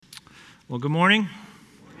Well, good morning.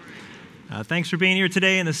 Thanks for being here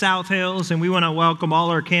today in the South Hills, and we want to welcome all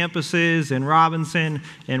our campuses in Robinson,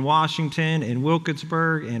 in Washington, in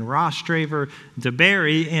Wilkesburg, in Rostraver,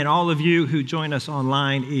 DeBary, and all of you who join us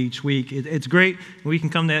online each week. It's great we can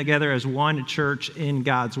come together as one church in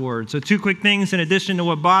God's Word. So 2 quick things in addition to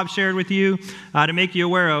what Bob shared with you to make you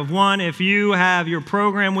aware of. One, if you have your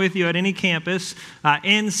program with you at any campus,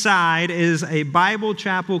 inside is a Bible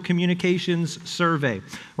Chapel Communications Survey.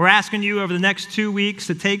 We're asking you over the next 2 weeks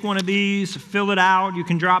to take one of these, fill it out. You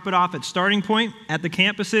can drop it off at Starting Point at the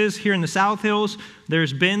campuses here in the South Hills.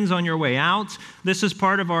 There's bins on your way out. This is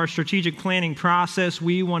part of our strategic planning process.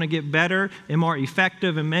 We want to get better and more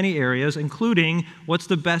effective in many areas, including what's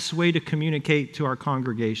the best way to communicate to our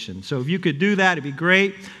congregation. So if you could do that, it'd be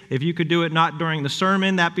great. If you could do it not during the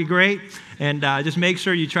sermon, that'd be great. And just make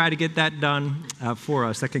sure you try to get that done for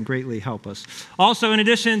us. That can greatly help us. Also, in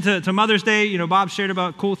addition to Mother's Day, Bob shared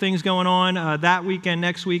about cool things going on that weekend,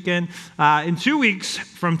 next weekend. In 2 weeks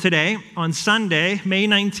from today, on Sunday, May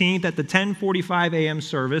 19th, at the 10:45 a.m.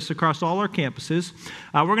 service across all our campuses,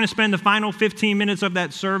 we're going to spend the final 15 minutes of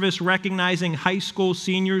that service recognizing high school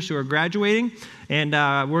seniors who are graduating. And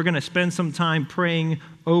we're going to spend some time praying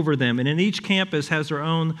over them. And in each campus has their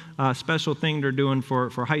own special thing they're doing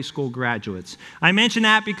for high school graduates. I mention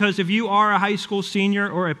that because if you are a high school senior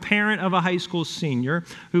or a parent of a high school senior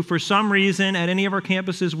who for some reason at any of our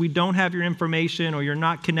campuses we don't have your information or you're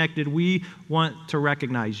not connected, we want to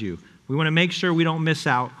recognize you. We want to make sure we don't miss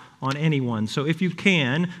out on anyone. So if you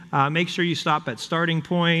can, make sure you stop at Starting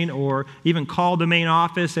Point or even call the main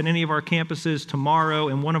office at any of our campuses tomorrow,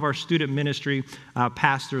 and one of our student ministry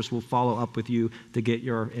pastors will follow up with you to get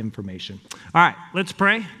your information. All right, let's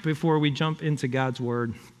pray before we jump into God's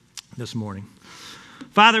Word this morning.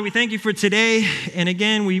 Father, we thank you for today, and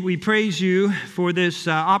again, we praise you for this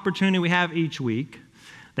opportunity we have each week,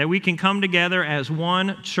 that we can come together as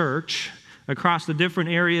one church across the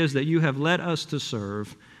different areas that you have led us to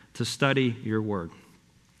serve, to study your word.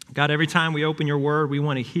 God, every time we open your word, we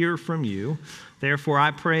want to hear from you. Therefore,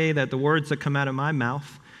 I pray that the words that come out of my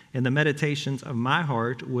mouth and the meditations of my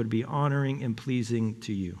heart would be honoring and pleasing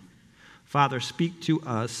to you. Father, speak to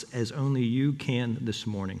us as only you can this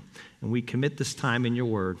morning. And we commit this time in your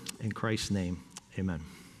word. In Christ's name, amen.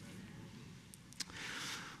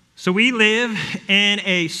 So we live in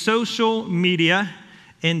a social media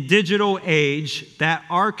and digital age that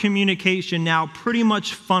our communication now pretty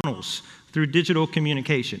much funnels through digital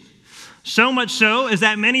communication. So much so is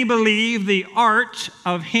that many believe the art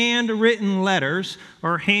of handwritten letters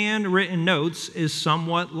or handwritten notes is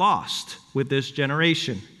somewhat lost with this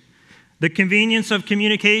generation. The convenience of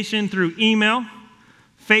communication through email,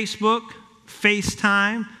 Facebook,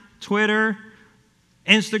 FaceTime, Twitter,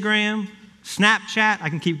 Instagram, Snapchat, I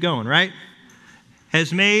can keep going, right?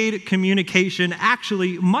 Has made communication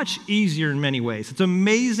actually much easier in many ways. It's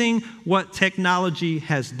amazing what technology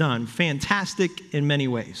has done. Fantastic in many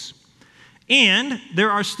ways. And there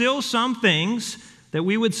are still some things that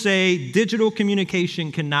we would say digital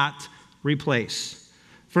communication cannot replace.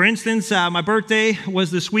 For instance, my birthday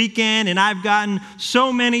was this weekend, and I've gotten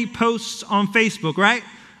so many posts on Facebook, right?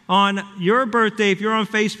 On your birthday, if you're on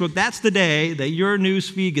Facebook, that's the day that your news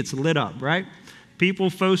feed gets lit up, right?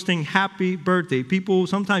 People posting happy birthday. People,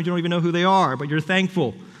 sometimes you don't even know who they are, but you're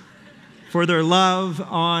thankful for their love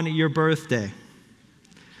on your birthday.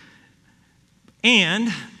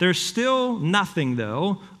 And there's still nothing,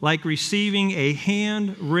 though, like receiving a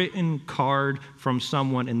handwritten card from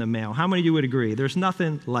someone in the mail. How many of you would agree? There's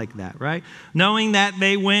nothing like that, right? Knowing that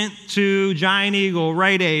they went to Giant Eagle,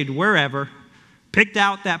 Rite Aid, wherever, picked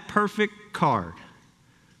out that perfect card,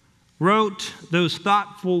 wrote those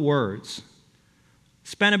thoughtful words,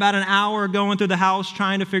 spent about an hour going through the house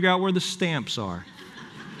trying to figure out where the stamps are.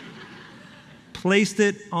 Placed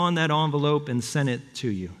it on that envelope and sent it to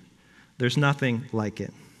you. There's nothing like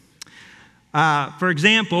it. For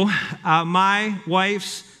example, my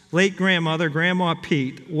wife's late grandmother, Grandma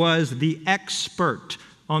Pete, was the expert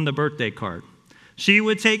on the birthday card. She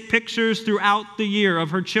would take pictures throughout the year of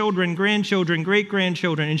her children, grandchildren,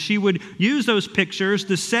 great-grandchildren, and she would use those pictures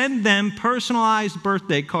to send them personalized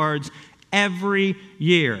birthday cards every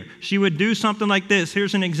year. She would do something like this.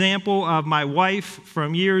 Here's an example of my wife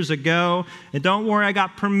from years ago. And don't worry, I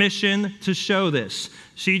got permission to show this.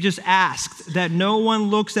 She just asked that no one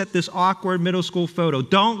looks at this awkward middle school photo.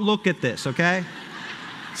 Don't look at this, okay?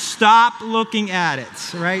 Stop looking at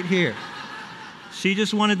it right here. She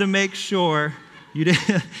just wanted to make sure you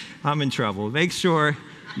didn't, I'm in trouble. Make sure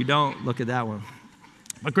you don't look at that one.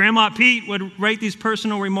 But Grandma Pete would write these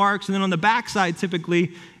personal remarks, and then on the backside,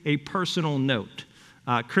 typically, a personal note.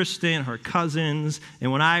 Kristen, her cousins,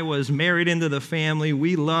 and when I was married into the family,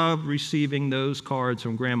 we loved receiving those cards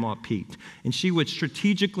from Grandma Pete. And she would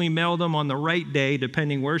strategically mail them on the right day,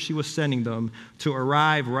 depending where she was sending them, to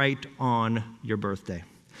arrive right on your birthday.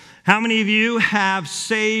 How many of you have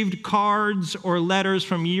saved cards or letters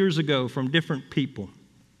from years ago from different people?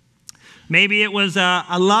 Maybe it was a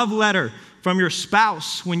love letter from your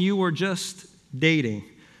spouse when you were just dating.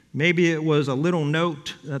 Maybe it was a little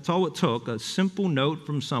note, that's all it took, a simple note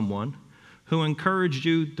from someone who encouraged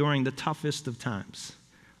you during the toughest of times.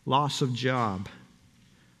 Loss of job,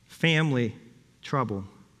 family trouble,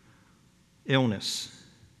 illness.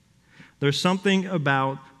 There's something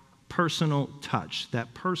about personal touch,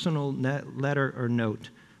 that personal letter or note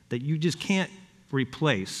that you just can't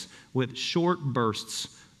replace with short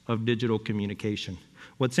bursts of digital communication.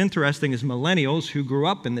 What's interesting is millennials who grew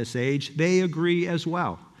up in this age, they agree as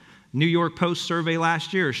well. New York Post survey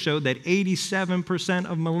last year showed that 87%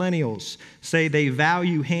 of millennials say they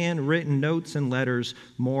value handwritten notes and letters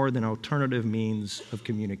more than alternative means of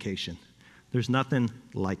communication. There's nothing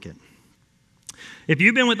like it. If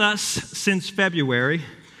you've been with us since February,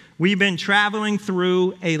 we've been traveling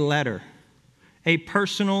through a letter, a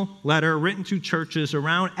personal letter written to churches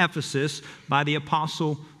around Ephesus by the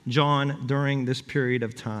Apostle John during this period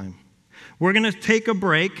of time. We're going to take a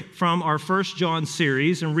break from our 1 John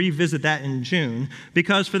series and revisit that in June,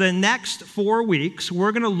 because for the next 4 weeks,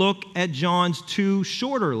 we're going to look at John's two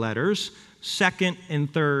shorter letters, 2nd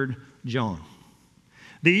and 3rd John.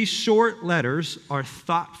 These short letters are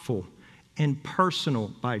thoughtful and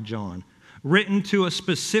personal by John, written to a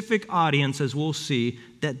specific audience, as we'll see,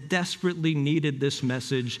 that desperately needed this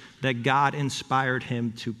message that God inspired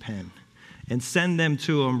him to pen, and send them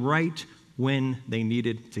to them right when they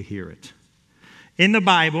needed to hear it. In the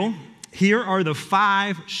Bible, here are the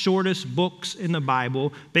 5 shortest books in the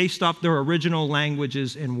Bible based off their original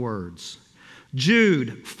languages and words.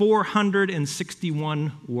 Jude,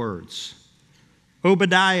 461 words.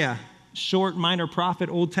 Obadiah, short minor prophet,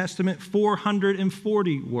 Old Testament,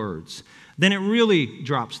 440 words. Then it really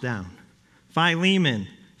drops down. Philemon,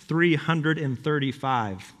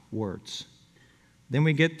 335 words. Then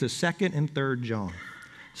we get to 2nd and 3rd John.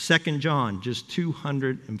 2nd John, just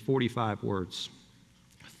 245 words.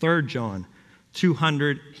 3rd John,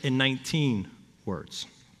 219 words.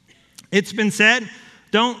 It's been said,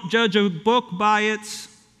 don't judge a book by its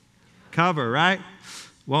cover, right?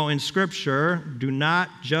 Well, in Scripture, do not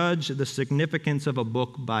judge the significance of a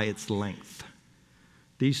book by its length.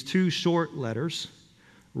 These 2 short letters,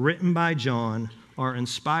 written by John, are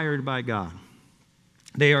inspired by God.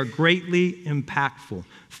 They are greatly impactful,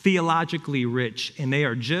 theologically rich, and they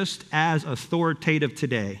are just as authoritative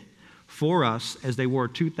today for us as they were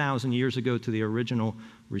 2,000 years ago to the original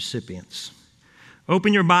recipients.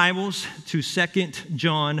 Open your Bibles to 2nd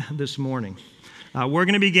John this morning. We're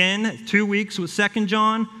going to begin 2 weeks with 2nd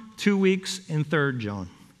John, 2 weeks in 3rd John.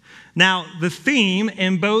 Now, the theme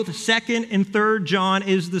in both 2nd and 3rd John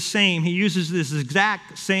is the same. He uses this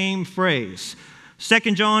exact same phrase. 2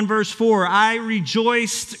 John verse 4, I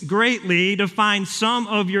rejoiced greatly to find some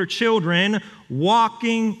of your children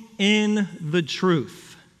walking in the truth.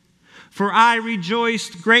 For I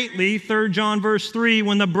rejoiced greatly, 3 John verse 3,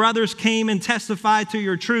 when the brothers came and testified to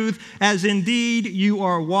your truth, as indeed you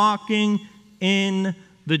are walking in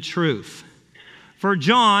the truth. For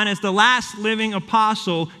John, as the last living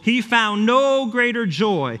apostle, he found no greater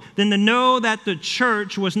joy than to know that the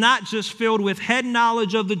church was not just filled with head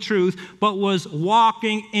knowledge of the truth, but was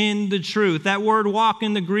walking in the truth. That word walk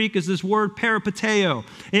in the Greek is this word peripateo.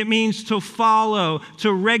 It means to follow,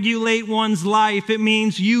 to regulate one's life. It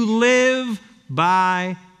means you live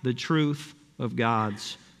by the truth of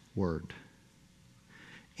God's word.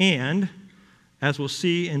 And, as we'll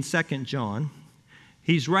see in 2 John,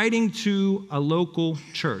 he's writing to a local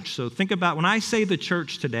church. So think about, when I say the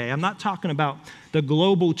church today, I'm not talking about the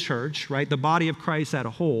global church, right? The body of Christ as a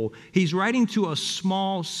whole. He's writing to a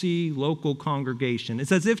small c local congregation.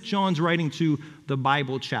 It's as if John's writing to the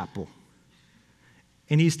Bible chapel.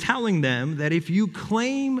 And he's telling them that if you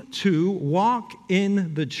claim to walk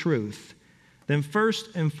in the truth, then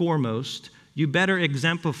first and foremost, you better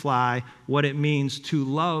exemplify what it means to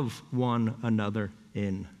love one another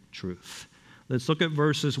in truth. Let's look at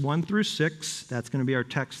verses 1 through 6. That's going to be our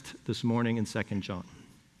text this morning in 2 John.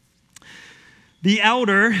 The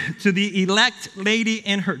elder to the elect lady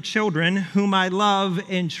and her children, whom I love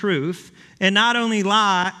in truth, and not only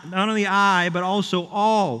I, but also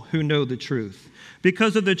all who know the truth,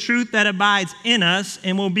 because of the truth that abides in us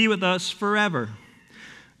and will be with us forever.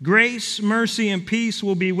 Grace, mercy, and peace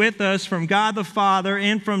will be with us from God the Father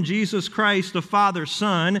and from Jesus Christ, the Father's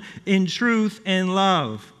Son, in truth and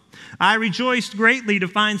love. I rejoiced greatly to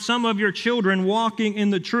find some of your children walking in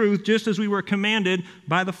the truth, just as we were commanded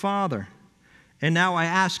by the Father. And now I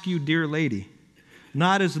ask you, dear lady,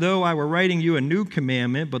 not as though I were writing you a new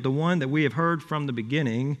commandment, but the one that we have heard from the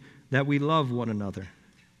beginning, that we love one another.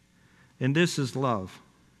 And this is love,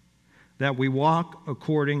 that we walk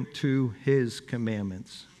according to his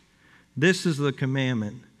commandments. This is the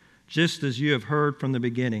commandment, just as you have heard from the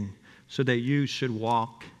beginning, so that you should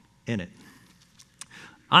walk in it.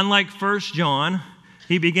 Unlike 1 John,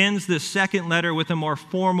 he begins this second letter with a more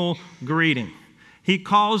formal greeting. He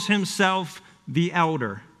calls himself the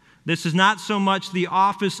elder. This is not so much the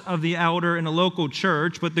office of the elder in a local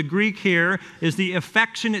church, but the Greek here is the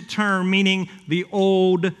affectionate term meaning the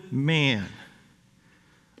old man.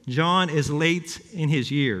 John is late in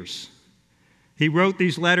his years. He wrote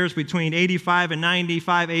these letters between 85 and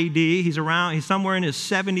 95 AD. He's somewhere in his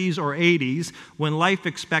 70s or 80s when life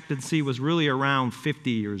expectancy was really around 50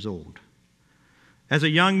 years old. As a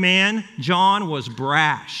young man, John was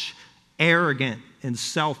brash, arrogant, and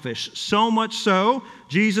selfish. So much so,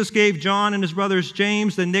 Jesus gave John and his brothers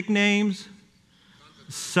James the nicknames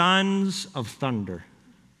Sons of Thunder.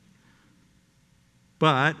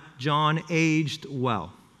 But John aged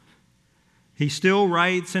well. He still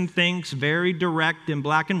writes and thinks very direct in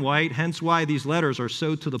black and white, hence why these letters are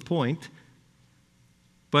so to the point.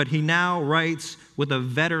 But he now writes with a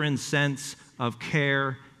veteran sense of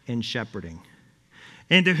care and shepherding.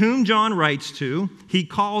 And to whom John writes to, he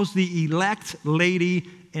calls the elect lady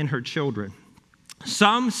and her children.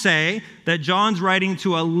 Some say that John's writing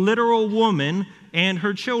to a literal woman and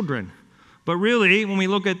her children. But really, when we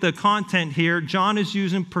look at the content here, John is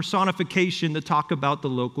using personification to talk about the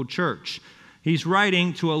local church. He's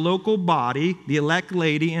writing to a local body, the elect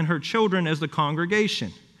lady and her children as the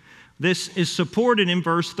congregation. This is supported in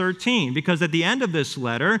verse 13 because at the end of this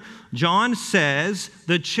letter, John says,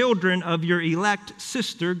 the children of your elect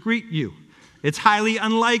sister greet you. It's highly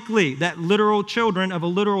unlikely that literal children of a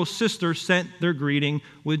literal sister sent their greeting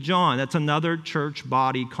with John. That's another church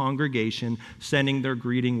body congregation sending their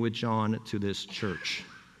greeting with John to this church.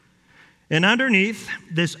 And underneath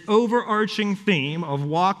this overarching theme of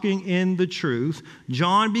walking in the truth,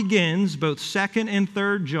 John begins both 2nd and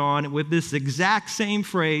 3rd John with this exact same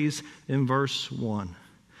phrase in verse 1.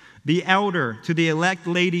 The elder to the elect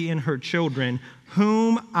lady and her children,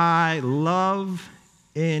 whom I love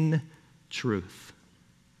in truth.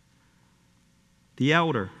 The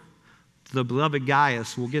elder, the beloved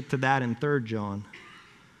Gaius, we'll get to that in 3rd John,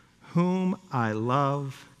 whom I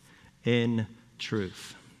love in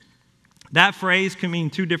truth. That phrase can mean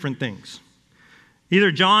two different things.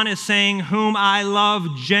 Either John is saying, whom I love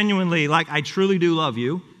genuinely, like I truly do love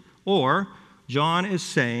you, or John is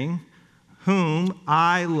saying, whom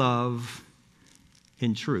I love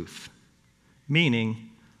in truth,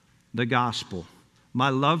 meaning the gospel. My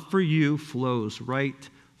love for you flows right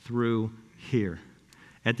through here.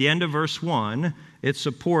 At the end of verse 1, it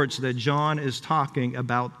supports that John is talking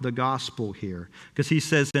about the gospel here, because he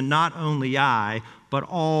says, and not only I, but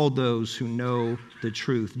all those who know the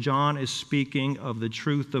truth. John is speaking of the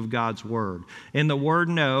truth of God's word. And the word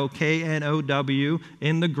know, K-N-O-W,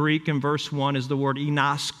 in the Greek in verse 1 is the word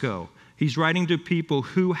inosko. He's writing to people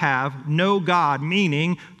who know God,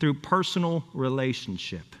 meaning through personal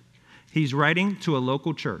relationship. He's writing to a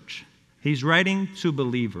local church. He's writing to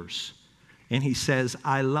believers. And he says,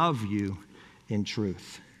 I love you in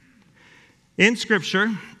truth. In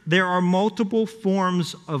Scripture, there are multiple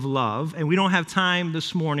forms of love, and we don't have time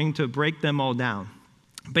this morning to break them all down.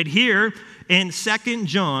 But here in 2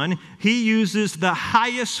 John, he uses the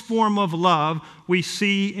highest form of love we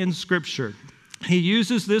see in Scripture. He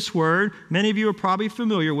uses this word, many of you are probably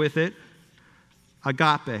familiar with it,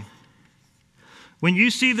 agape. When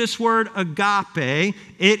you see this word agape,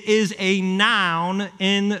 it is a noun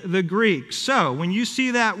in the Greek. So when you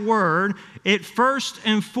see that word, it first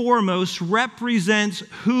and foremost represents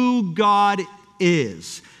who God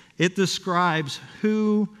is. It describes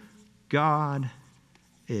who God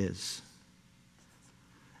is.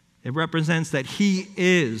 It represents that he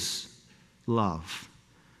is love.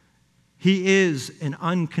 He is an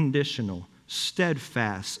unconditional,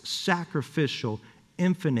 steadfast, sacrificial,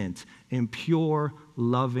 infinite, and pure,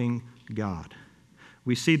 loving God.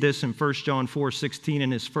 We see this in 1 John 4:16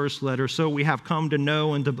 in his first letter. So we have come to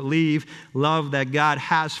know and to believe love that God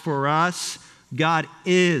has for us. God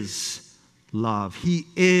is love. He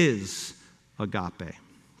is agape.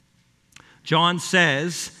 John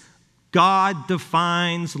says God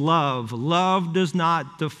defines love. Love does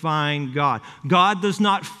not define God. God does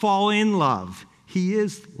not fall in love. He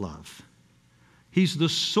is love. He's the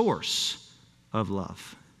source of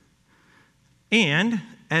love. And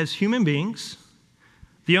as human beings,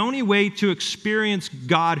 the only way to experience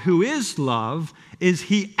God, who is love, is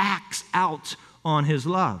he acts out on his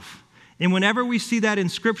love. And whenever we see that in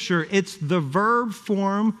Scripture, it's the verb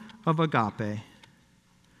form of agape.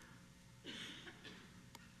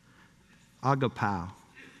 Agapao.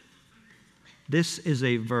 This is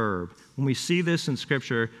a verb. When we see this in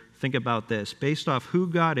Scripture, think about this. Based off who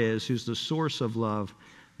God is, who's the source of love,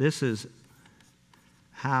 this is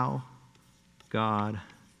how God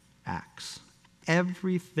acts.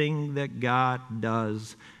 Everything that God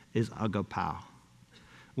does is agapao.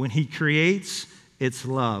 When he creates, it's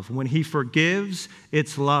love. When he forgives,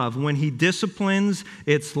 it's love. When he disciplines,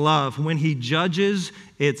 it's love. When he judges,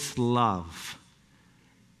 it's love.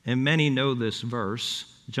 And many know this verse,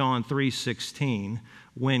 John 3:16.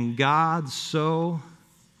 When God so,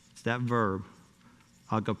 it's that verb,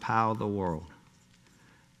 agapao the world.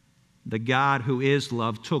 The God who is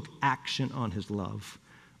love took action on his love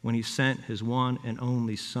when he sent his one and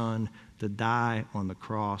only Son to die on the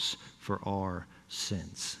cross for our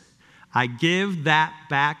sins. I give that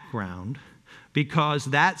background because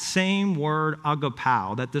that same word,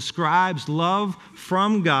 agapao, that describes love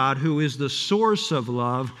from God, who is the source of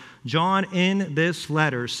love, John in this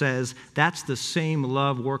letter says that's the same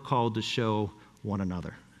love we're called to show one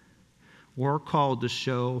another. We're called to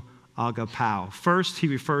show agapao. First, he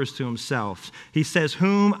refers to himself. He says,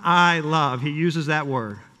 whom I love. He uses that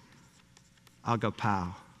word,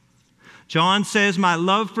 agapao. John says, my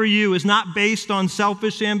love for you is not based on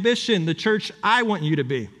selfish ambition, the church I want you to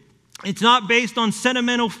be. It's not based on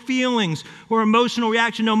sentimental feelings or emotional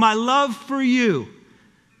reaction. No, my love for you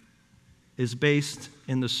is based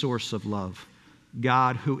in the source of love,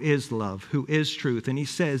 God who is love, who is truth. And he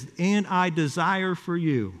says, and I desire for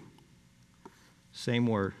you, same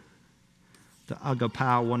word, to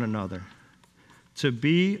agapao one another, to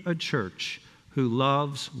be a church who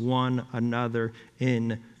loves one another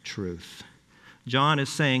in truth. John is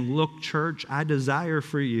saying, look, church, I desire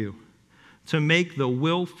for you to make the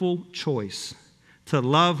willful choice to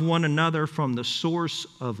love one another from the source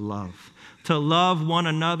of love, to love one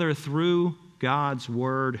another through God's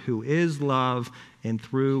word, who is love, and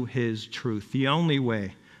through his truth. The only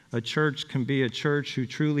way a church can be a church who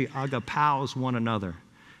truly agapaos one another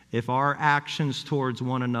if our actions towards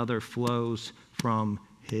one another flows from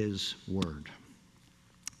his word.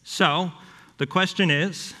 So, the question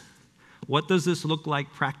is, what does this look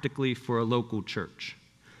like practically for a local church?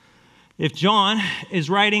 If John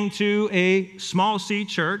is writing to a small C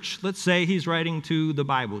church, let's say he's writing to the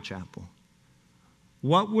Bible Chapel,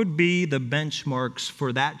 what would be the benchmarks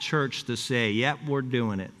for that church to say, yep, we're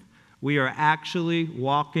doing it? We are actually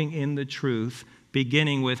walking in the truth,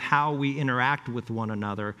 beginning with how we interact with one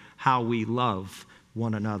another, how we love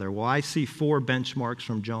one another. Well, I see 4 benchmarks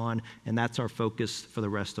from John, and that's our focus for the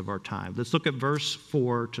rest of our time. Let's look at verse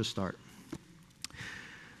 4 to start.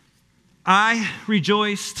 I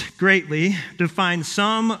rejoiced greatly to find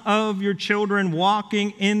some of your children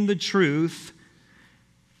walking in the truth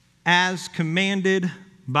as commanded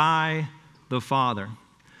by the Father.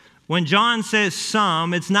 When John says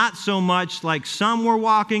some, it's not so much like some were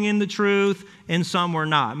walking in the truth and some were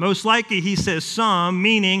not. Most likely he says some,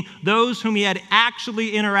 meaning those whom he had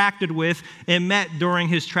actually interacted with and met during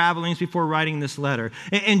his travelings before writing this letter.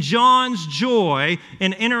 And John's joy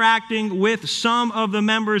in interacting with some of the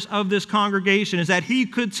members of this congregation is that he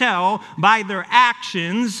could tell by their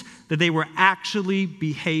actions that they were actually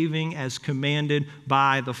behaving as commanded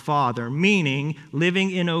by the Father, meaning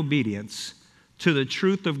living in obedience to the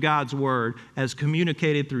truth of God's word as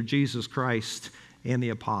communicated through Jesus Christ and the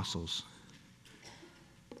apostles.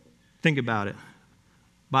 Think about it.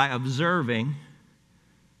 By observing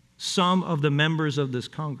some of the members of this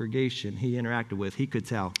congregation he interacted with, he could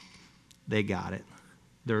tell they got it.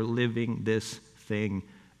 They're living this thing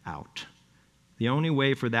out. The only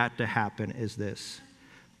way for that to happen is this.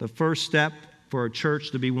 The first step for a church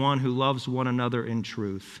to be one who loves one another in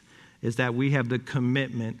truth is that we have the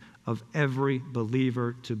commitment of every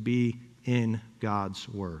believer to be in God's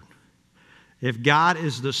word. If God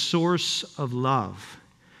is the source of love,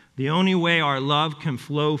 the only way our love can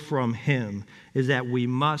flow from him is that we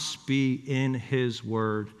must be in his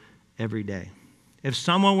word every day. If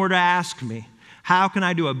someone were to ask me, how can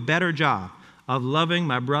I do a better job of loving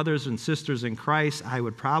my brothers and sisters in Christ, I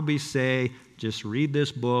would probably say, just read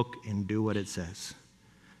this book and do what it says.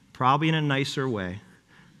 Probably in a nicer way,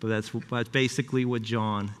 but that's basically what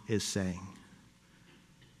John is saying.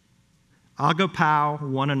 agapao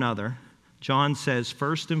one another. John says,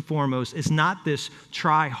 first and foremost, it's not this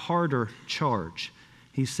try harder charge.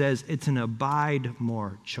 He says it's an abide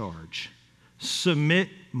more charge, submit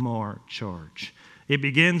more charge. It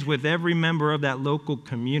begins with every member of that local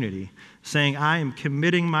community saying, I am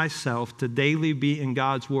committing myself to daily be in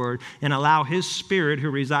God's word and allow his Spirit who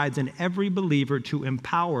resides in every believer to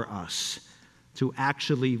empower us to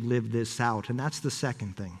actually live this out. And that's the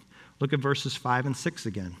second thing. Look at verses 5 and 6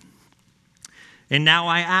 again. And now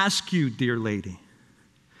I ask you, dear lady,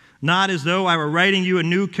 not as though I were writing you a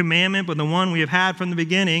new commandment, but the one we have had from the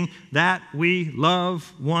beginning, that we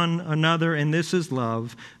love one another. And this is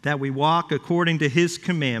love, that we walk according to his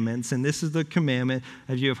commandments. And this is the commandment,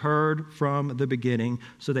 as you have heard from the beginning,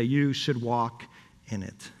 so that you should walk in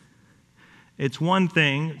it. It's one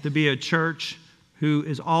thing to be a church who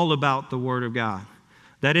is all about the Word of God.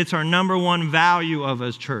 That it's our number one value of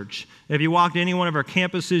a church. If you walked any one of our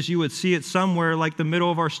campuses, you would see it somewhere like the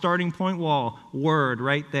middle of our starting point wall, Word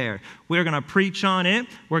right there. We're going to preach on it.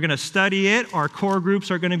 We're going to study it. Our core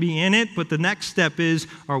groups are going to be in it. But the next step is,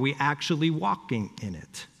 are we actually walking in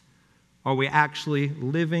it? Are we actually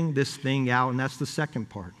living this thing out? And that's the second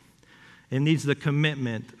part. It needs the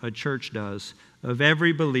commitment a church does of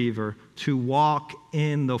every believer to walk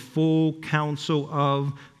in the full counsel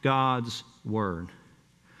of God's Word.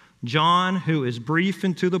 John, who is brief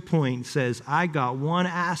and to the point, says, I got one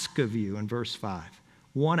ask of you in verse 5.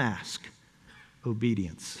 One ask.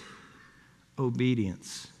 Obedience.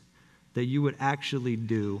 Obedience. That you would actually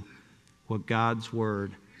do what God's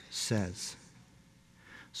Word says.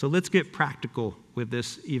 So let's get practical with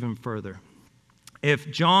this even further.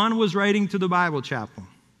 If John was writing to the Bible Chapel,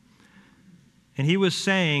 and he was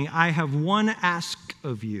saying, I have one ask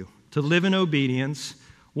of you to live in obedience,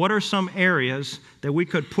 what are some areas that we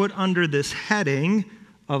could put under this heading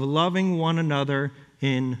of loving one another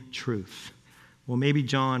in truth? Well, maybe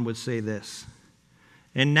John would say this.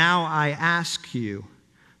 And now I ask you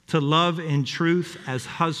to love in truth as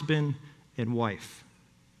husband and wife.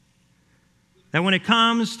 That when it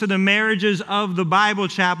comes to the marriages of the Bible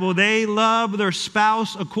Chapel, they love their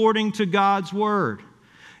spouse according to God's word.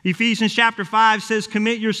 Ephesians chapter 5 says,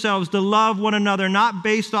 commit yourselves to love one another, not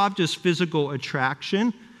based off just physical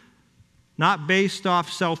attraction, not based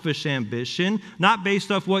off selfish ambition, not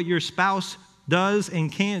based off what your spouse does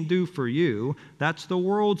and can't do for you. That's the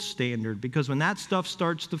world's standard, because when that stuff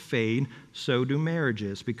starts to fade, so do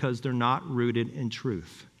marriages, because they're not rooted in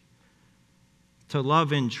truth. To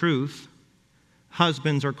love in truth,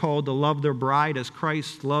 husbands are called to love their bride as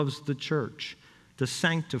Christ loves the church, to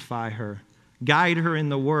sanctify her, guide her in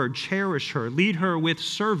the word, cherish her, lead her with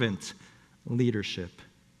servant leadership.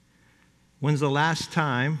 When's the last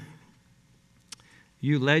time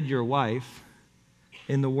you led your wife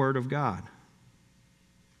in the word of God?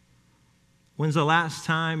 When's the last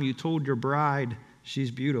time you told your bride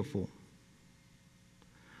she's beautiful?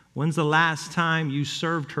 When's the last time you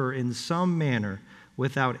served her in some manner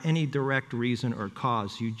without any direct reason or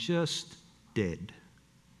cause? You just did.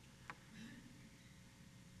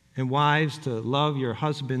 And wives, to love your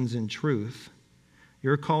husbands in truth.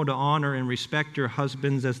 You're called to honor and respect your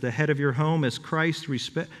husbands as the head of your home, as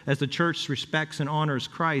the church respects and honors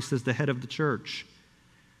Christ as the head of the church.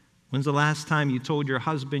 When's the last time you told your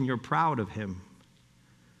husband you're proud of him?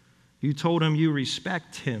 You told him you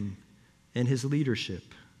respect him and his leadership.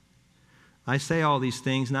 I say all these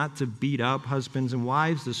things not to beat up husbands and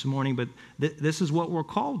wives this morning, but this is what we're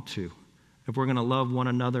called to. If we're going to love one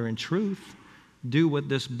another in truth, do what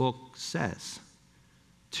this book says.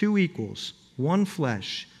 2 equals, one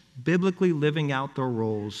flesh, biblically living out their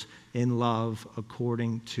roles in love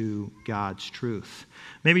according to God's truth.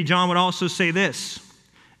 Maybe John would also say this,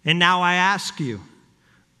 and now I ask you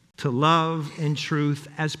to love in truth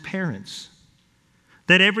as parents.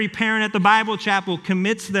 That every parent at the Bible Chapel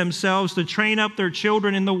commits themselves to train up their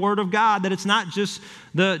children in the Word of God, that it's not just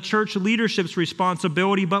the church leadership's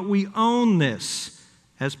responsibility, but we own this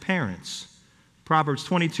as parents. Proverbs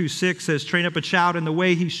 22:6 says, train up a child in the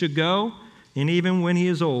way he should go, and even when he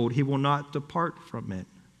is old, he will not depart from it.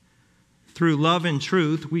 Through love and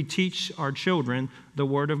truth, we teach our children the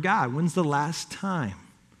Word of God. When's the last time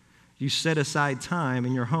you set aside time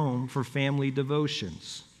in your home for family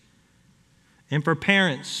devotions? And for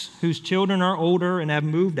parents whose children are older and have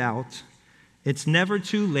moved out, it's never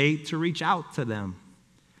too late to reach out to them.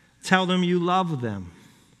 Tell them you love them.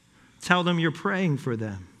 Tell them you're praying for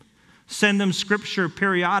them. Send them scripture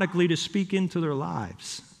periodically to speak into their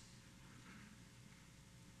lives.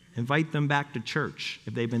 Invite them back to church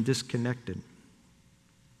if they've been disconnected.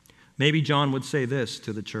 Maybe John would say this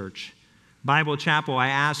to the church. Bible Chapel, I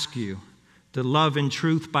ask you to love in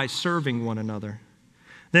truth by serving one another.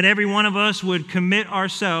 That every one of us would commit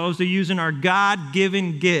ourselves to using our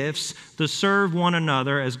God-given gifts to serve one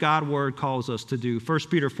another as God's word calls us to do. 1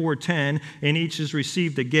 Peter 4:10, and each has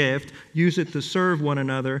received a gift. Use it to serve one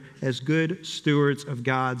another as good stewards of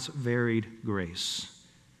God's varied grace.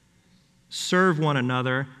 Serve one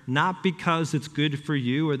another, not because it's good for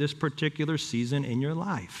you or this particular season in your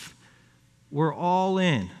life. We're all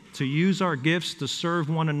in to use our gifts to serve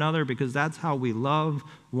one another because that's how we love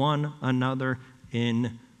one another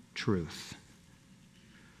in truth.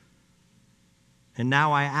 And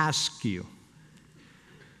now I ask you,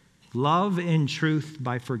 love in truth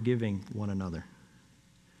by forgiving one another.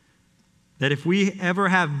 That if we ever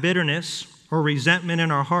have bitterness or resentment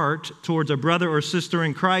in our heart towards a brother or sister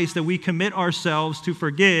in Christ, that we commit ourselves to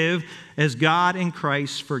forgive as God in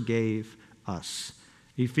Christ forgave us.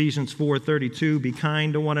 Ephesians 4:32, be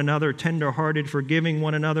kind to one another, tenderhearted, forgiving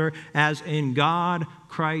one another, as in God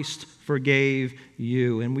Christ forgave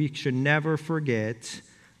you. And we should never forget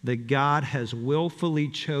that God has willfully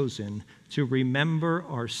chosen to remember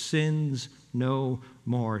our sins no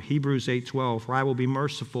more. Hebrews 8:12, for I will be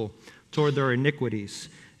merciful toward their iniquities,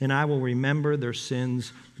 and I will remember their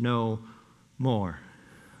sins no more.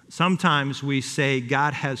 Sometimes we say,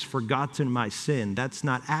 God has forgotten my sin. That's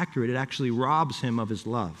not accurate. It actually robs him of his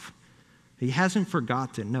love. He hasn't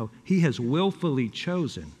forgotten. No, he has willfully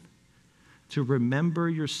chosen to remember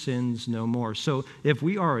your sins no more. So if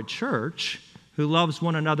we are a church who loves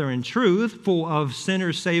one another in truth, full of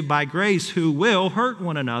sinners saved by grace who will hurt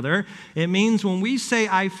one another, it means when we say,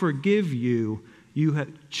 I forgive you, you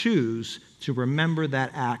choose to remember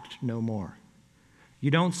that act no more.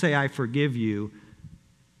 You don't say, I forgive you,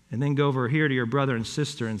 and then go over here to your brother and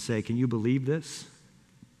sister and say, can you believe this?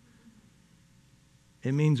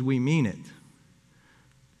 It means we mean it.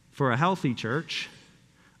 For a healthy church,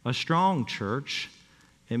 a strong church,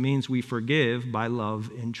 it means we forgive by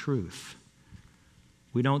love and truth.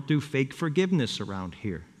 We don't do fake forgiveness around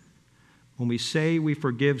here. When we say we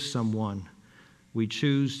forgive someone, we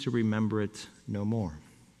choose to remember it no more.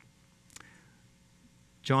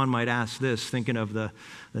 John might ask this, thinking of the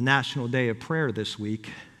National Day of Prayer this week.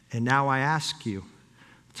 And now I ask you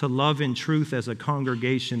to love in truth as a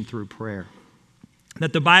congregation through prayer.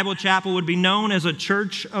 That the Bible Chapel would be known as a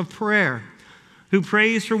church of prayer who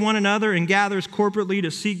prays for one another and gathers corporately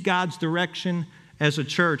to seek God's direction as a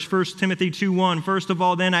church. 1 Timothy 2:1, first of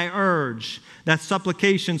all, then I urge that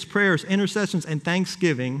supplications, prayers, intercessions, and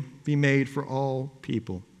thanksgiving be made for all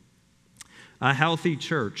people. A healthy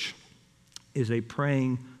church is a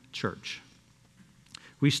praying church.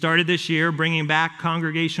 We started this year bringing back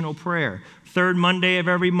congregational prayer, third Monday of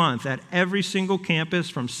every month at every single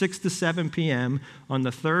campus from 6 to 7 p.m. on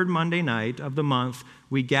the third Monday night of the month,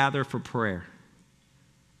 we gather for prayer.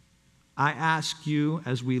 I ask you,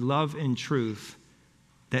 as we love in truth,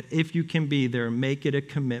 that if you can be there, make it a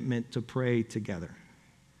commitment to pray together.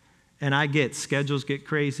 And I get schedules get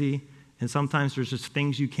crazy, and sometimes there's just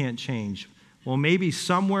things you can't change. Well, maybe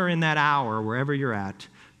somewhere in that hour, wherever you're at,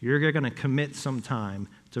 you're going to commit some time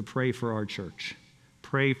to pray for our church.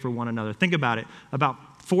 Pray for one another. Think about it.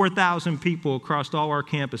 About 4,000 people across all our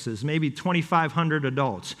campuses, maybe 2,500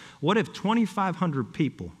 adults. What if 2,500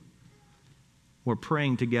 people were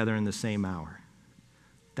praying together in the same hour?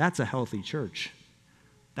 That's a healthy church.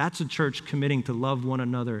 That's a church committing to love one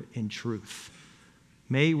another in truth.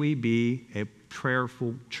 May we be a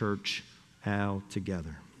prayerful church all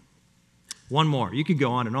together. One more. You could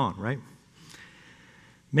go on and on, right?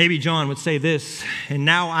 Maybe John would say this, and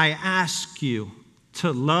now I ask you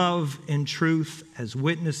to love in truth as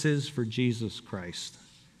witnesses for Jesus Christ.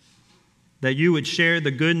 That you would share the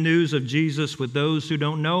good news of Jesus with those who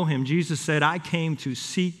don't know him. Jesus said, I came to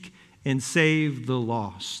seek and save the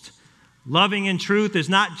lost. Loving in truth is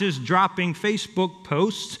not just dropping Facebook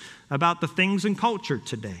posts about the things in culture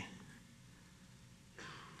today.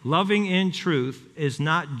 Loving in truth is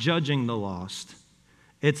not judging the lost.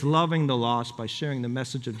 It's loving the lost by sharing the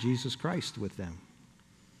message of Jesus Christ with them.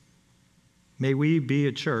 May we be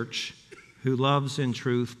a church who loves in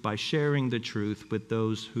truth by sharing the truth with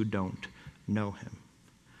those who don't know him.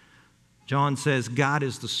 John says God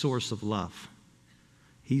is the source of love.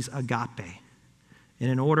 He's agape. And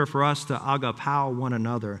in order for us to agapao one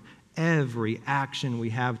another, every action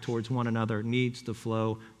we have towards one another needs to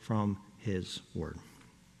flow from his word.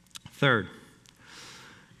 Third,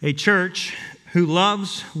 a church who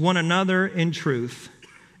loves one another in truth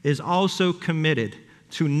is also committed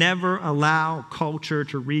to never allow culture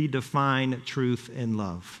to redefine truth and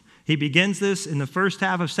love. He begins this in the first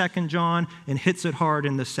half of 2 John and hits it hard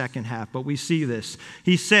in the second half. But we see this.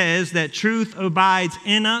 He says that truth abides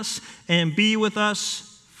in us and be with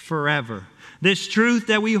us forever. This truth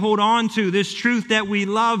that we hold on to, this truth that we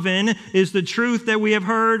love in, is the truth that we have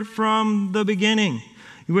heard from the beginning.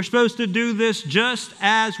 We're supposed to do this just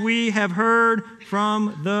as we have heard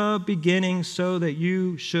from the beginning, so that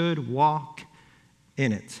you should walk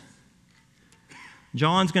in it.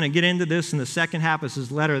 John's going to get into this in the second half of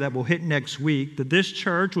his letter that we'll hit next week, that this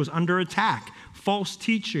church was under attack, false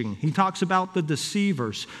teaching. He talks about the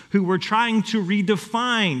deceivers who were trying to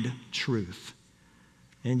redefine truth.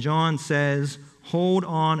 And John says, hold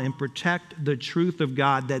on and protect the truth of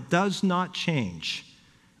God that does not change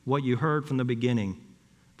what you heard from the beginning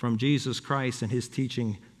from Jesus Christ and his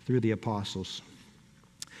teaching through the apostles.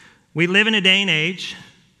 We live in a day and age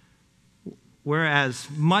where, as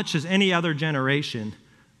much as any other generation,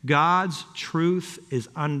 God's truth is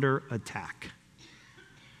under attack.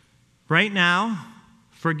 Right now,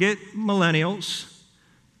 forget millennials,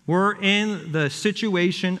 we're in the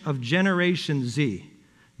situation of Generation Z.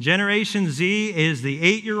 Generation Z is the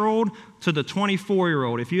 8-year-old to the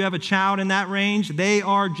 24-year-old. If you have a child in that range, they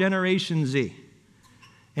are Generation Z.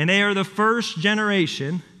 And they are the first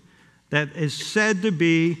generation that is said to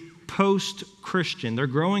be post-Christian. They're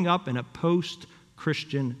growing up in a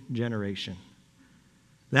post-Christian generation.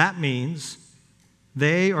 That means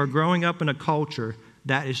they are growing up in a culture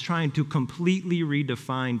that is trying to completely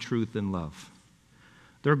redefine truth and love.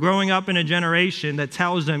 They're growing up in a generation that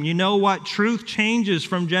tells them, you know what, truth changes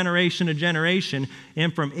from generation to generation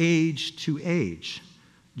and from age to age.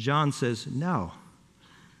 John says, no,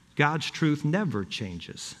 God's truth never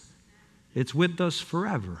changes. It's with us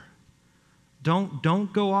forever.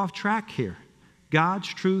 Don't go off track here. God's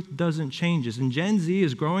truth doesn't change. And Gen Z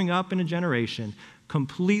is growing up in a generation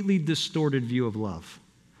completely distorted view of love.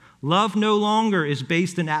 Love no longer is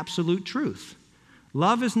based in absolute truth.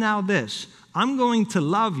 Love is now this: I'm going to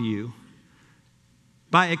love you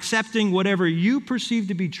by accepting whatever you perceive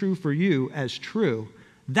to be true for you as true.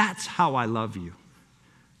 That's how I love you.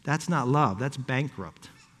 That's not love. That's bankrupt.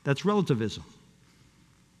 That's relativism.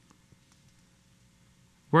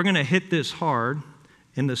 We're going to hit this hard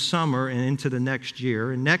in the summer and into the next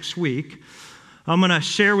year. And next week, I'm going to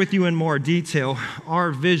share with you in more detail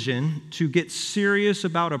our vision to get serious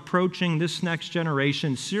about approaching this next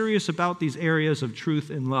generation, serious about these areas of truth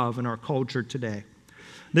and love in our culture today.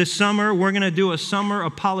 This summer, we're going to do a summer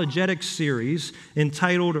apologetics series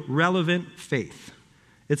entitled Relevant Faith.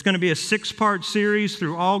 It's going to be a 6-part series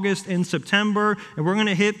through August and September, and we're going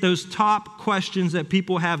to hit those top questions that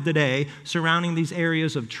people have today surrounding these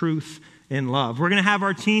areas of truth and love. We're going to have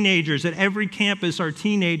our teenagers at every campus. Our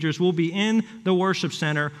teenagers will be in the worship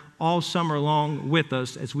center all summer long with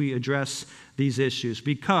us as we address these issues,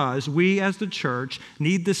 because we as the church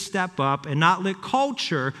need to step up and not let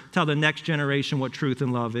culture tell the next generation what truth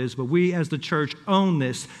and love is, but we as the church own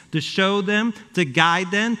this to show them, to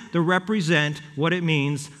guide them, to represent what it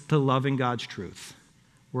means to love in God's truth.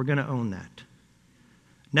 We're going to own that.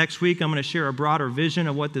 Next week, I'm going to share a broader vision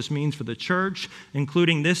of what this means for the church,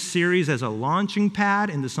 including this series as a launching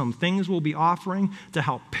pad into some things we'll be offering to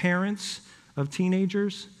help parents of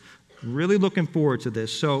teenagers. Really looking forward to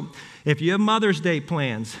this. So if you have Mother's Day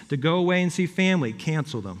plans to go away and see family,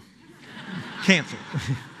 cancel them. Cancel.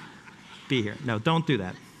 Be here. No, don't do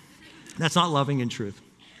that. That's not loving in truth.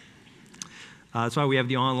 That's why we have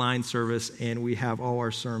the online service and we have all our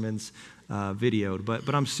sermons videoed.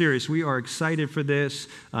 But I'm serious. We are excited for this.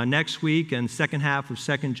 Next week and second half of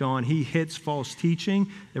 2 John, he hits false teaching.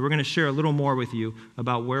 And we're going to share a little more with you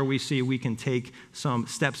about where we see we can take some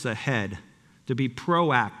steps ahead to be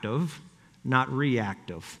proactive, not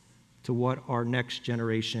reactive, to what our next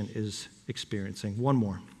generation is experiencing. One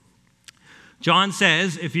more. John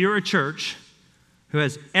says, if you're a church who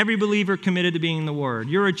has every believer committed to being in the Word,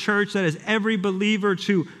 you're a church that has every believer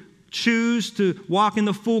to choose to walk in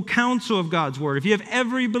the full counsel of God's Word, if you have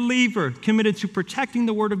every believer committed to protecting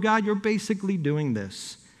the Word of God, you're basically doing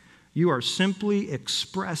this. You are simply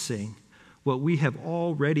expressing what we have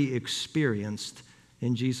already experienced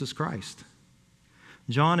in Jesus Christ.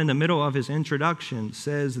 John, in the middle of his introduction,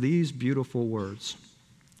 says these beautiful words.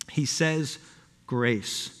 He says,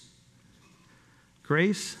 grace.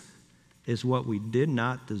 Grace is what we did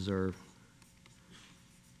not deserve.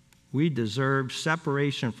 We deserved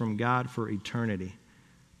separation from God for eternity.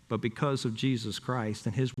 But because of Jesus Christ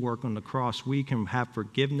and his work on the cross, we can have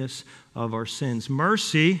forgiveness of our sins.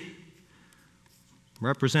 Mercy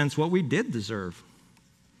represents what we did deserve,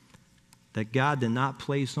 that God did not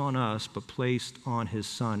place on us, but placed on his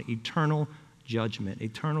Son. Eternal judgment,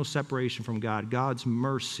 eternal separation from God, God's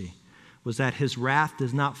mercy. was that his wrath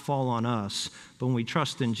does not fall on us, but when we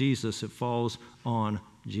trust in Jesus, it falls on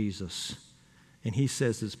Jesus. And he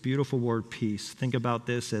says this beautiful word, peace. Think about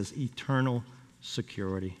this as eternal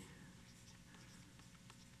security.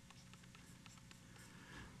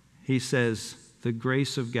 He says, the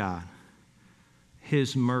grace of God,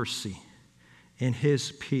 his mercy, and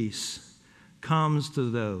his peace comes to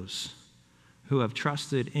those who have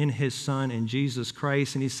trusted in his Son, in Jesus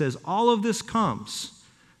Christ. And he says all of this comes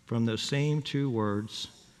from those same two words,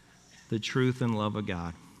 the truth and love of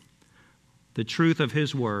God. The truth of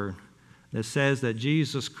his word that says that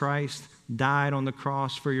Jesus Christ died on the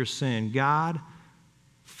cross for your sin. God,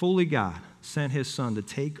 fully God, sent his Son to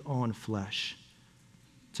take on flesh,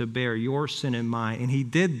 to bear your sin and mine. And he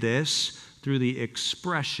did this through the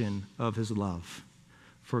expression of his love.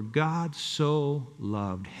 For God so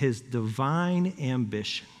loved, his divine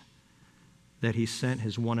ambition, that he sent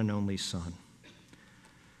his one and only Son.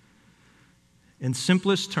 In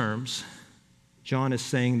simplest terms, John is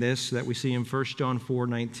saying this that we see in 1 John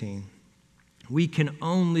 4:19. We can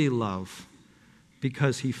only love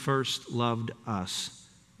because he first loved us.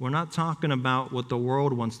 We're not talking about what the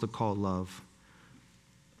world wants to call love.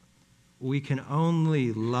 We can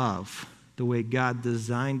only love the way God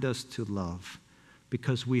designed us to love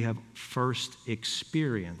because we have first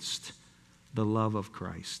experienced the love of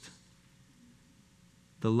Christ,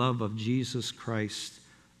 the love of Jesus Christ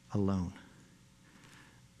alone.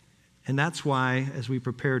 And that's why, as we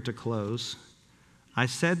prepare to close, I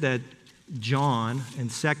said that John and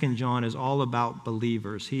 2 John is all about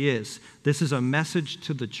believers. He is. This is a message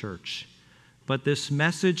to the church. But this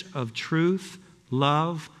message of truth,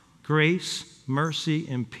 love, grace, mercy,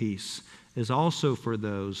 and peace is also for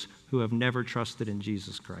those who have never trusted in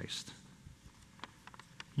Jesus Christ.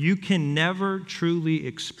 You can never truly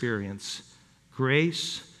experience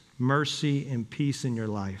grace, mercy, and peace in your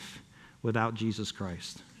life without Jesus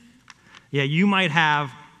Christ. Yeah, you might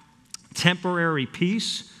have temporary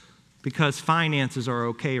peace because finances are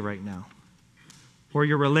okay right now, or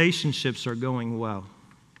your relationships are going well,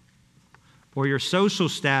 or your social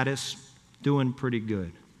status doing pretty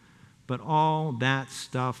good. But all that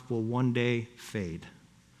stuff will one day fade.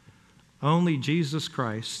 Only Jesus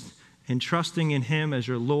Christ and trusting in him as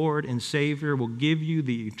your Lord and Savior will give you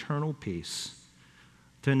the eternal peace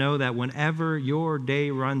to know that whenever your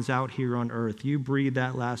day runs out here on earth, you breathe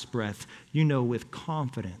that last breath, you know with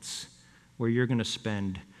confidence where you're going to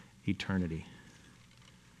spend eternity.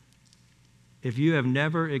 If you have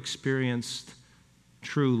never experienced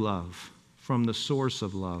true love from the source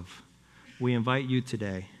of love, we invite you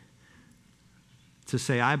today to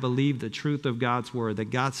say, I believe the truth of God's word,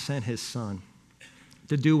 that God sent his Son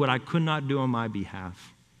to do what I could not do on my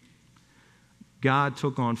behalf. God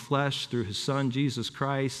took on flesh through his Son, Jesus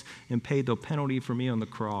Christ, and paid the penalty for me on the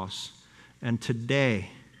cross. And today,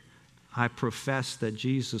 I profess that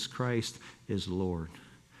Jesus Christ is Lord.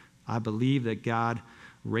 I believe that God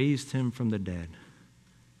raised him from the dead.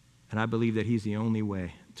 And I believe that he's the only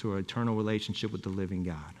way to an eternal relationship with the living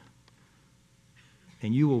God.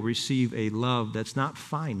 And you will receive a love that's not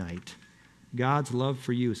finite. God's love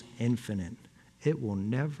for you is infinite. It will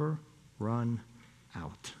never run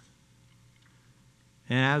out.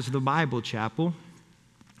 And as the Bible Chapel,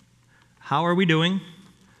 how are we doing?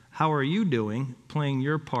 How are you doing playing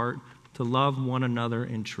your part to love one another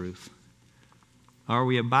in truth? Are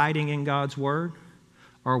we abiding in God's word?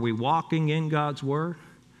 Are we walking in God's word?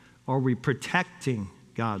 Are we protecting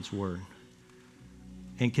God's word?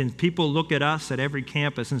 And can people look at us at every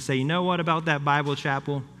campus and say, you know what about that Bible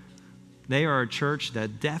Chapel? They are a church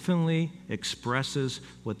that definitely expresses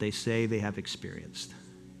what they say they have experienced.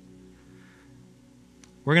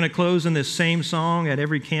 We're going to close in this same song at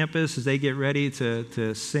every campus as they get ready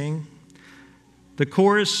to sing. The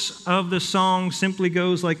chorus of the song simply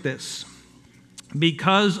goes like this.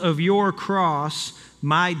 Because of your cross,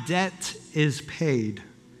 my debt is paid.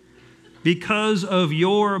 Because of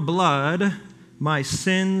your blood, my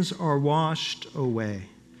sins are washed away.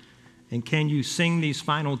 And can you sing these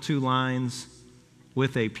final two lines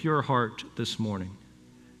with a pure heart this morning?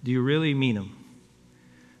 Do you really mean them?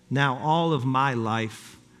 Now all of my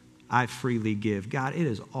life I freely give. God, it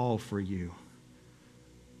is all for you.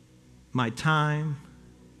 My time,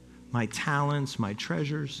 my talents, my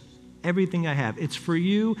treasures, everything I have, it's for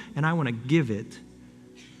you, and I want to give it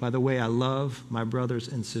by the way I love my brothers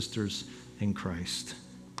and sisters in Christ.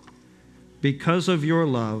 Because of your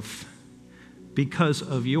love,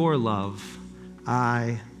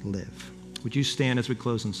 I live. Would you stand as we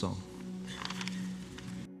close in song?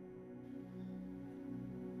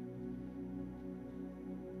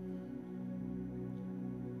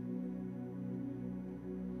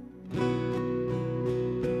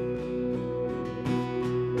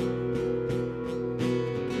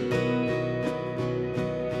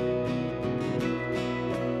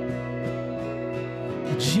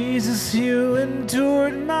 Jesus, you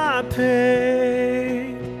endured my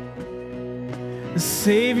pain.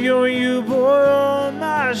 Savior, you bore all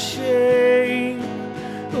my shame.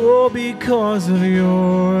 Oh, because of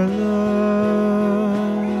your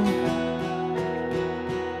love.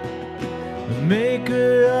 The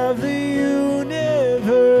maker of the universe,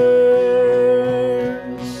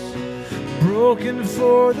 broken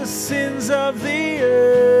for the sins of the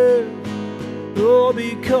earth. Oh,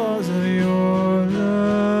 because of your love.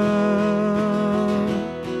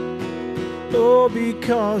 Oh,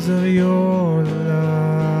 because of your love.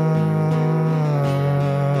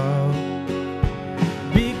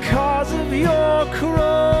 Because of your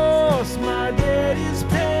cross, my debt is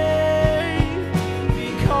paid.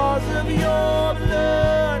 Because of your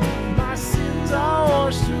blood, my sins are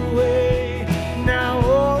washed away. Now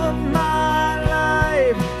all of my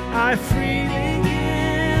life I freely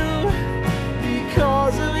give.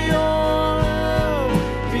 Because of your love,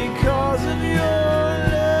 because of your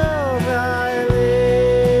love, I live.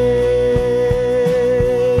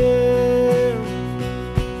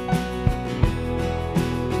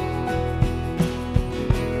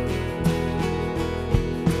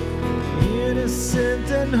 Innocent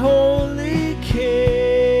and holy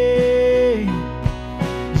King,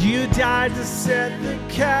 you died to set the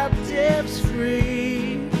captives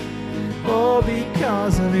free. All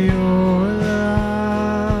because of your love.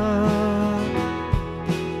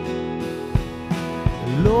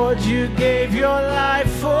 Lord, you gave your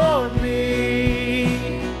life for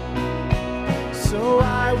me, so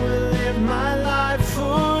I will live my life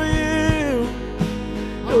for you.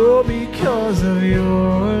 Oh, because of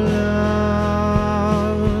your love.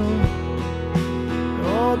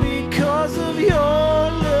 Oh, because of your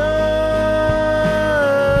love.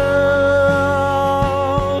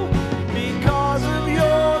 Because of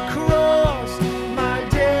your cross, my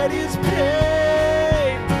debt is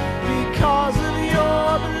paid. Because of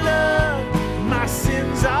your blood, my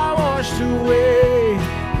sins are washed away.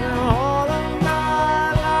 Now all of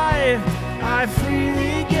my life I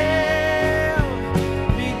freely give.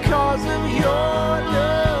 Because of your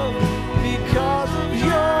love, because of your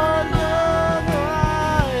love, I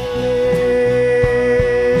live.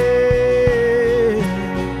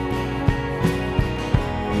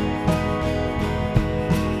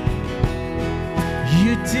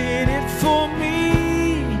 You did it for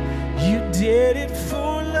me, you did it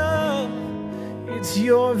for love. It's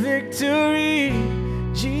your victory,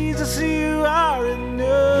 Jesus, you are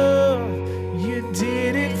enough. You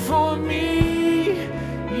did it for me,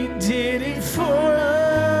 you did it for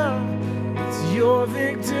love. It's your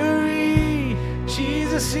victory,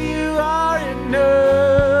 Jesus, you are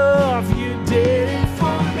enough. You did it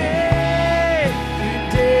for me, you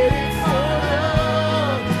did it for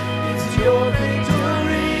love. It's your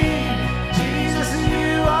victory, Jesus,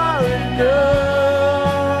 you are enough.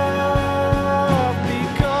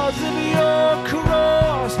 Because of your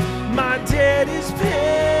cross, my debt is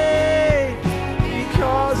paid.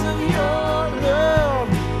 Because of your love,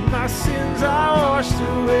 my sins are washed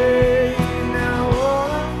away. Now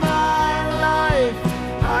all of my life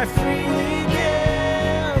I freely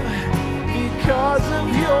give. Because of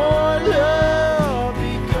your love,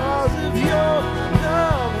 because of your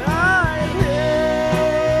love, I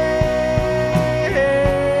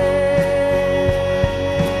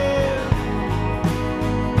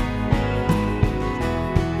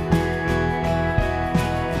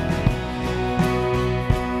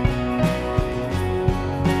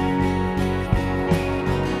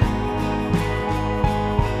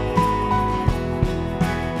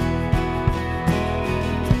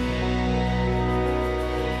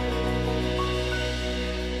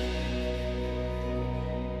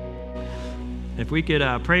If we could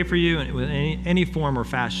pray for you in any form or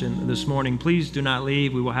fashion this morning, please do not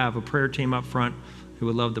leave. We will have a prayer team up front who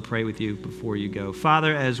would love to pray with you before you go.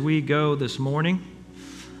 Father, as we go this morning,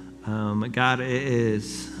 God, it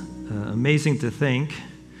is amazing to think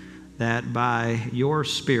that by your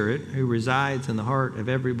Spirit, who resides in the heart of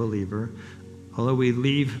every believer, although we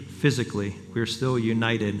leave physically, we're still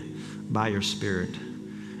united by your Spirit.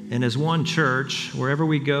 And as one church, wherever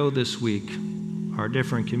we go this week, our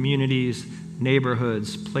different communities,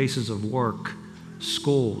 neighborhoods, places of work,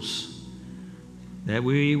 schools, that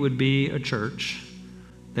we would be a church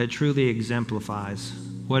that truly exemplifies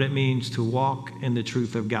what it means to walk in the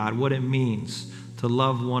truth of God, what it means to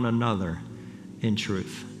love one another in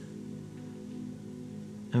truth.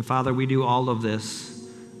 And Father, we do all of this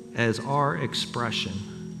as our expression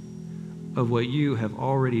of what you have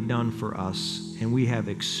already done for us and we have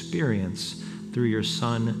experienced through your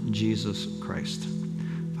Son, Jesus Christ.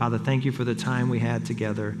 Father, thank you for the time we had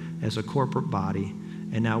together as a corporate body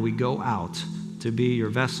And now we go out to be your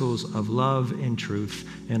vessels of love and truth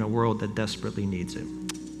in a world that desperately needs it.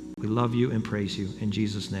 We love you and praise you. In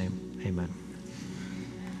Jesus' name, amen.